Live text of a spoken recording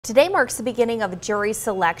Today marks the beginning of jury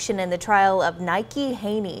selection in the trial of Nike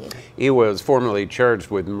Haney. He was formerly charged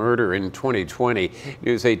with murder in 2020.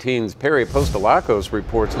 News 18's Perry Apostolakos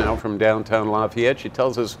reports now from downtown Lafayette. She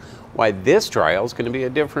tells us why this trial is going to be a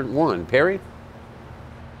different one. Perry?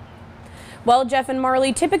 Well, Jeff and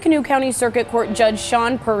Marley, Tippecanoe County Circuit Court Judge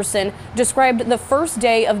Sean Persin described the first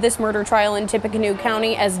day of this murder trial in Tippecanoe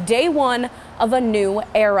County as day one of a new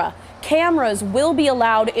era. Cameras will be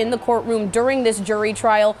allowed in the courtroom during this jury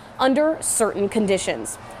trial under certain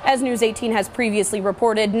conditions. As News 18 has previously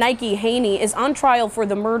reported, Nike Haney is on trial for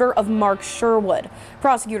the murder of Mark Sherwood.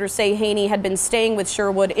 Prosecutors say Haney had been staying with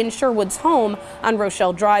Sherwood in Sherwood's home on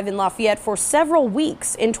Rochelle Drive in Lafayette for several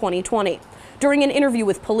weeks in 2020. During an interview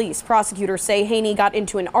with police, prosecutors say Haney got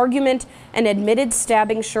into an argument and admitted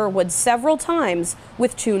stabbing Sherwood several times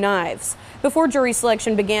with 2 knives. Before jury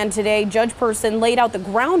selection began today, Judge Persin laid out the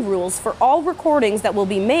ground rules for all recordings that will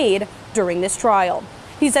be made during this trial.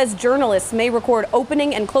 He says journalists may record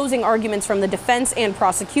opening and closing arguments from the defense and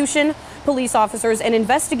prosecution. Police officers and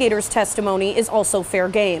investigators' testimony is also fair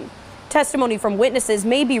game. Testimony from witnesses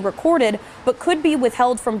may be recorded, but could be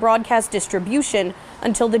withheld from broadcast distribution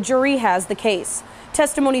until the jury has the case.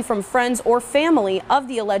 Testimony from friends or family of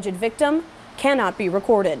the alleged victim cannot be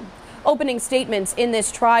recorded. Opening statements in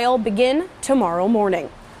this trial begin tomorrow morning.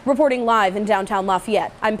 Reporting live in downtown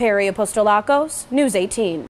Lafayette, I'm Perry Apostolakos, News 18.